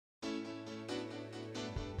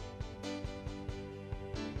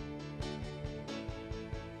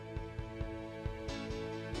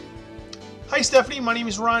Hi Stephanie, my name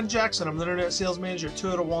is Ron Jackson. I'm the Internet Sales Manager at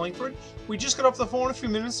Toyota Wallingford. We just got off the phone a few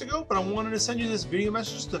minutes ago, but I wanted to send you this video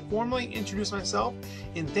message to formally introduce myself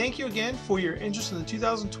and thank you again for your interest in the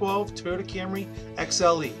 2012 Toyota Camry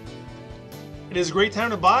XLE. It is a great time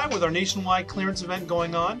to buy with our nationwide clearance event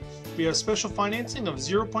going on. We have special financing of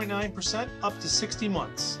 0.9% up to 60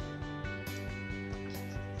 months.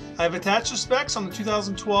 I have attached the specs on the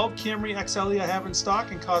 2012 Camry XLE I have in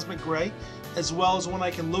stock in Cosmic Gray, as well as one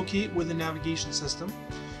I can locate with the navigation system.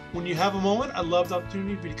 When you have a moment, I'd love the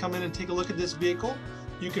opportunity for you to come in and take a look at this vehicle.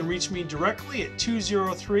 You can reach me directly at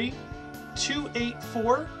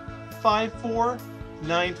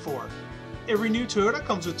 203-284-5494. Every new Toyota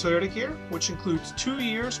comes with Toyota Care, which includes 2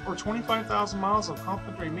 years or 25,000 miles of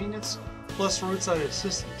complimentary maintenance plus roadside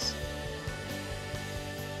assistance.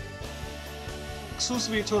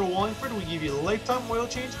 Exclusively at Toyota Wallingford, we give you lifetime oil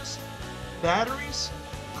changes, batteries,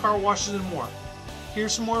 car washes, and more.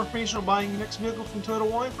 Here's some more information on buying your next vehicle from Toyota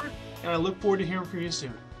Wallingford, and I look forward to hearing from you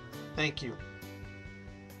soon. Thank you.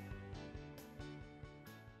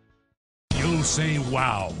 You'll say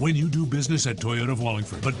wow when you do business at Toyota of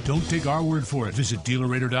Wallingford. But don't take our word for it. Visit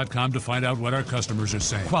DealerRater.com to find out what our customers are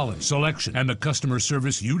saying. Quality, selection, and the customer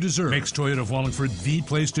service you deserve makes Toyota of Wallingford the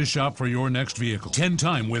place to shop for your next vehicle.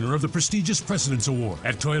 10-time winner of the prestigious President's Award.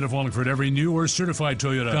 At Toyota of Wallingford, every new or certified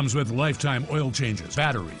Toyota comes with lifetime oil changes,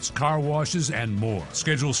 batteries, car washes, and more.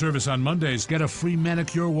 Schedule service on Mondays. Get a free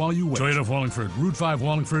manicure while you wait. Toyota of Wallingford, Route 5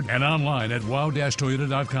 Wallingford, and online at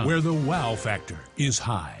wow-toyota.com, where the wow factor is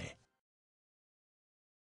high.